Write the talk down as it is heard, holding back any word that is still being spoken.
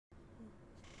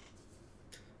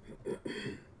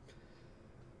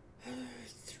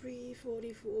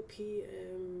3:44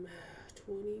 p.m.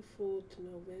 24th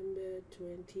November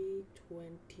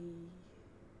 2020.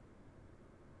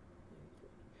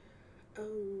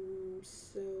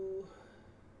 So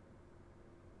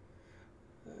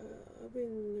I've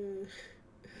been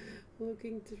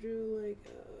looking through like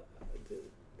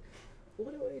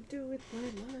what do I do with my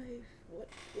life?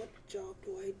 What job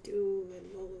do I do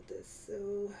and all of this?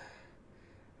 So,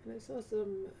 and I saw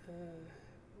some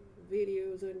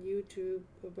videos on YouTube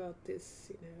about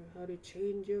this. How to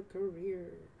change your career,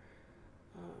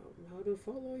 how to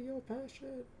follow your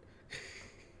passion.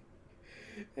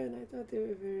 And I thought they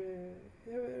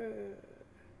were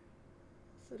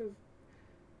sort of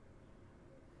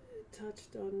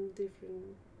touched on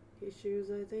different issues,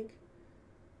 I think.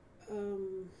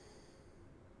 Um,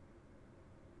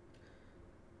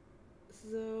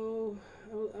 so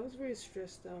I was very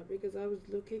stressed out because I was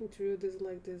looking through this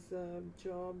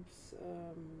jobs,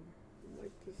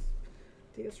 like this.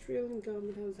 The Australian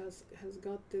government has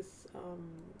got this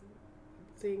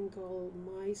thing called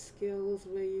My Skills,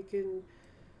 where you can,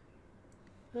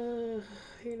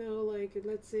 like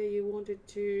let's say you wanted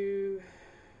to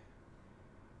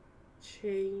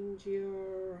change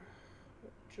your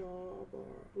job, or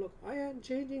look, I am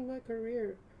changing my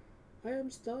career, I am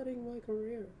starting my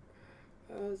career.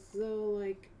 So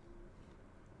like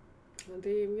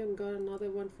they even got another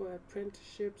one for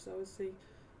apprenticeships. I was trying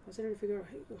to figure out,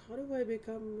 hey, how do I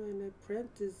become an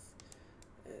apprentice?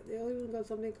 They even got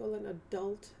something called an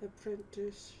adult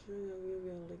apprentice. We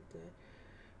will link that.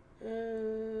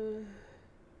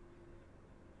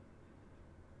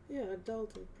 Yeah,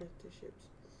 adult apprenticeships.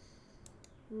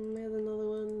 There's another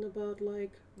one about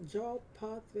like job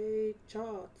pathway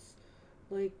charts.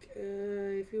 Like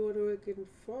if you want to work in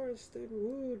forest and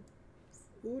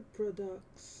wood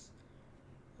products,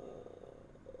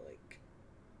 like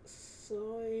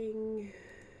sewing.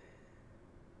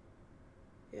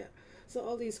 Yeah. So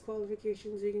all these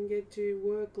qualifications you can get to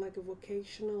work like a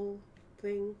vocational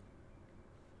thing.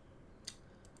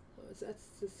 So that's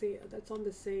the same. That's on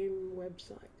the same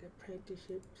website,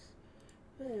 apprenticeships.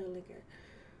 Well, like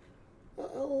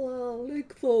I'll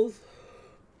link those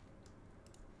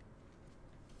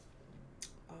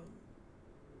um,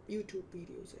 YouTube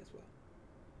videos as well.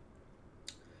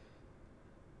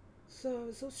 So I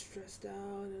was so stressed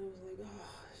out, and I was like,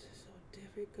 oh, this is so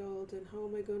difficult, and how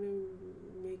am I going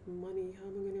to make money? How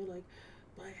am I going to like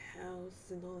buy a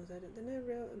house and all of that? And then I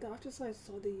realized, after I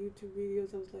saw the YouTube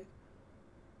videos, I was like,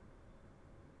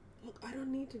 look, I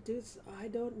don't need to do this. I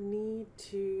don't need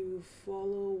to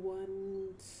follow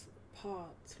one's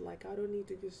path. Like, I don't need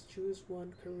to just choose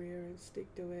one career and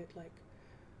stick to it. Like,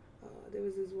 there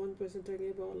was this one person talking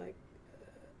about like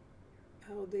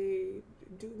how they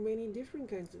do many different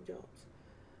kinds of jobs.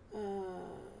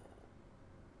 Uh,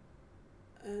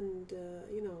 and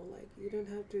like you don't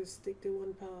have to stick to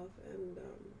one path. And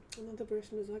another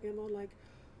person was talking about like,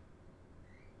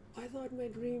 I thought my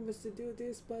dream was to do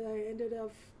this, but I ended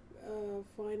up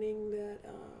finding that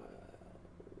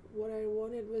what I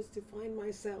wanted was to find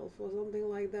myself, or something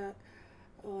like that.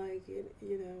 Like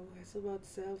it's about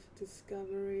self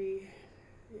discovery.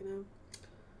 You know.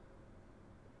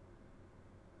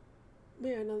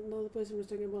 Yeah, another person was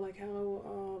talking about like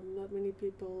how not many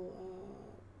people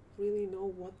really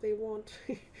know what they want.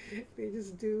 They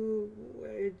just do.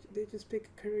 They just pick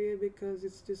a career because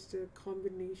it's just a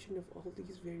combination of all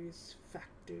these various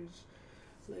factors,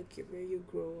 like where you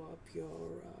grow up,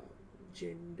 your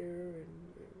gender and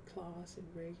class and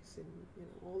race, and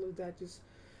all of that. Just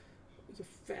your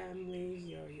family,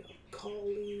 your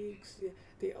colleagues, yeah,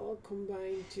 they all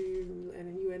combine to, and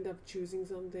then you end up choosing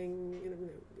something.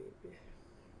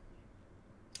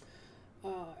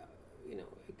 Uh,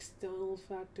 external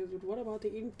factors, but what about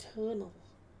the internal?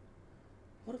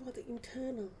 What about the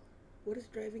internal? What is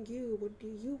driving you? What do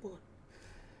you want?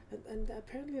 And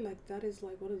apparently, like, that is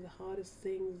like one of the hardest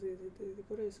things.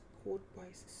 What is a quote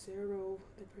by Cicero,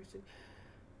 the person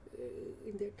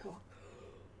in their talk?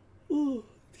 Oh,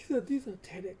 these are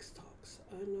tedx talks.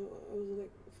 And I was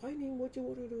like, finding what you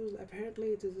want to do is apparently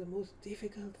it is the most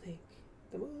difficult thing.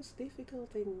 The most difficult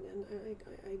thing, and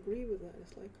I agree with that.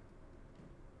 It's like,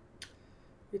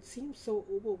 it seems so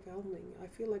overwhelming. I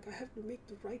feel like I have to make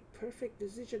the right perfect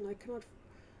decision. I cannot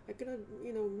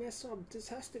mess up. This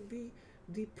has to be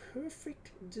the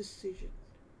perfect decision.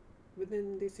 But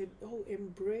then they said, oh,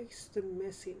 embrace the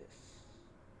messiness.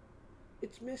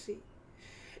 It's messy.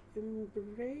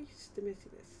 Embrace the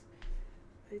messiness.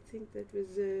 I think that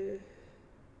was a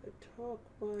talk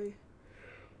by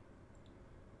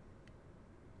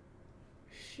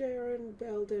Sharon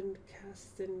Belden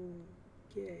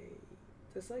Castengay.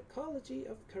 The psychology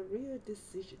of career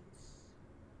decisions.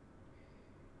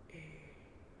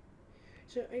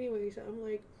 So anyways, I'm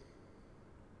like,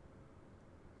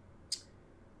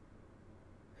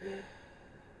 yeah,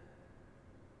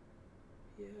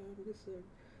 I'm just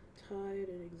tired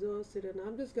and exhausted, and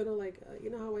I'm just gonna like, you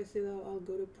know how I say that I'll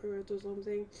go to Perth or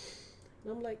something,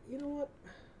 and I'm like, you know what?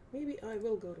 Maybe I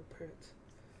will go to Perth.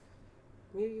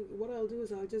 Maybe what I'll do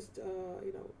is I'll just,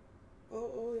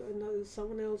 another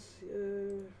someone else.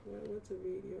 What's a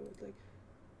video? It's like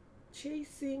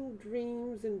chasing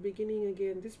dreams and beginning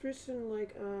again. This person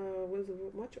like was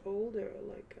much older,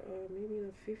 like maybe in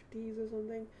the 50s or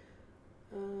something.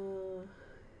 Uh,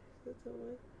 is that the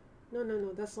one?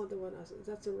 No, that's not the one.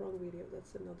 That's the wrong video.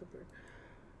 That's another bird.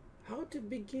 How to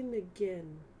begin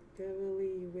again,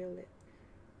 Beverly Willett.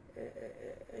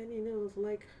 And it's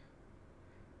like,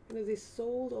 they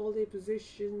sold all their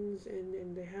positions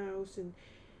in the house, and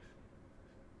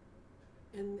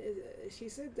she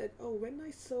said that, oh, when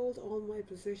I sold all my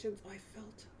positions, I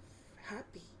felt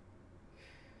happy.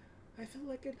 I felt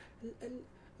like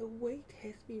a weight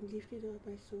has been lifted off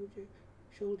my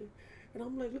shoulder. And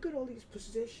I'm like, look at all these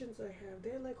possessions I have.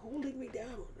 They're like holding me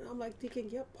down. And I'm like thinking,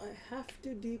 yep, I have to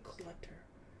declutter.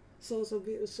 So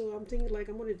I'm thinking like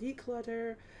I'm gonna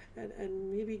declutter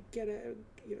and maybe get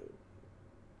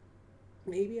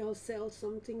maybe I'll sell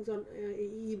some things on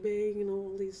eBay.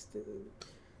 All these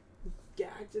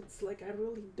gadgets like I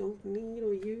really don't need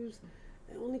or use.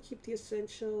 I only keep the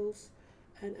essentials,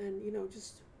 and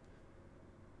just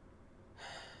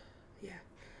yeah,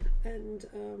 and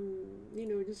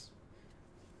just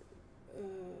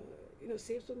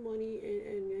save some money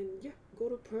and yeah, go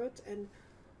to Perth. And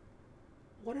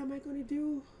what am I going to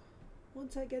do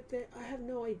once I get there? I have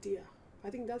no idea. I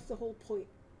think that's the whole point.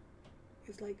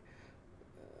 It's like,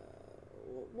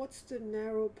 what's the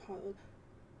narrow path?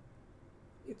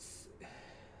 It's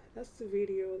that's the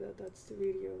video. That's the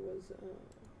video was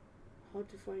how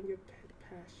to find your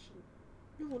passion.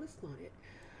 No, that's not it.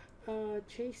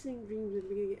 Chasing dreams and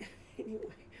being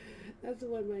anyway. That's the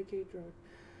one my Kate wrote.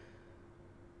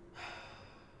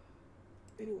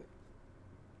 Anyway,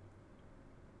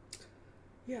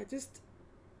 yeah, just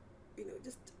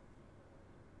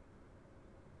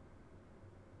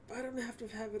I don't have to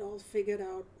have it all figured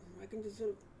out. I can just sort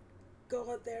of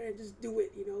go out there and just do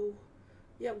it.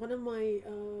 Yeah, one of my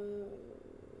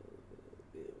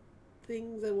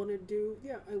things I want to do.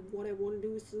 Yeah, what I want to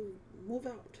do is to move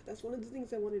out. That's one of the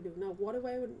things I want to do. Now, where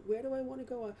do I want to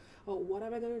go? What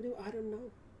am I going to do? I don't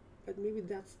know. But maybe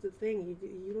that's the thing.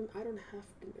 You don't. I don't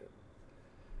have to know.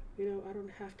 I don't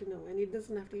have to know, and it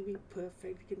doesn't have to be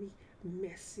perfect. It can be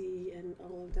messy and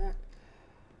all of that.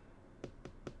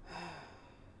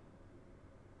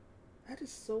 That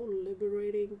is so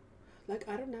liberating. Like,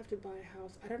 I don't have to buy a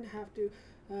house. I don't have to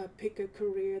pick a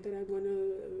career that I'm going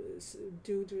to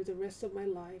do through the rest of my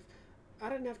life. I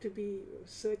don't have to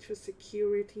search for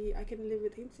security. I can live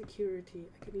with insecurity.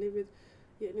 I can live with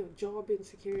job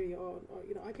insecurity, or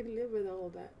I can live with all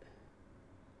that.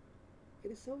 It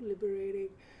is so liberating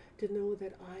to know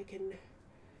that I can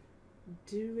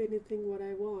do anything what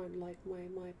I want. Like,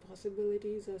 my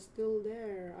possibilities are still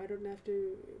there. I don't have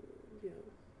to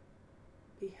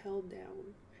be held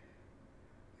down.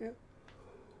 Yeah.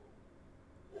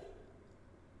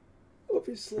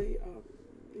 Obviously,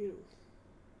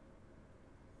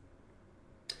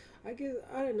 I guess,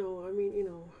 I don't know. I mean,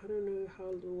 I don't know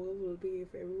how the world will be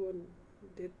if everyone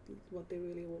did what they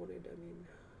really wanted. I mean,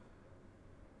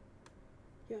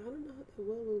 yeah, I don't know how the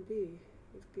world will be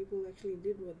if people actually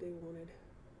did what they wanted.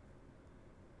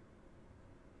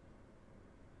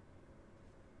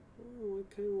 I don't know what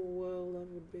kind of world that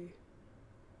would be.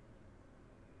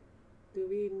 Do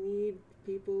we need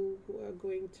people who are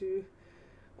going to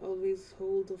always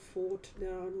hold the fort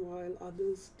down while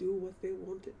others do what they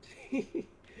wanted?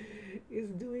 Is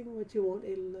doing what you want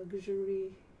a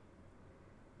luxury,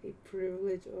 a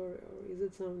privilege, or is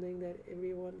it something that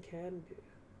everyone can do?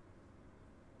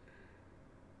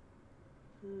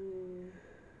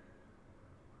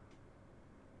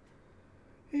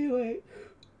 Anyway,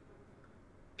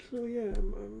 so yeah,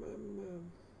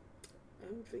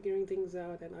 I'm figuring things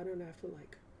out, and I don't have to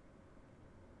like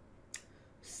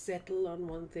settle on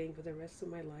one thing for the rest of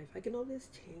my life. I can always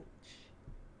change.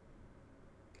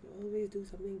 I can always do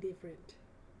something different.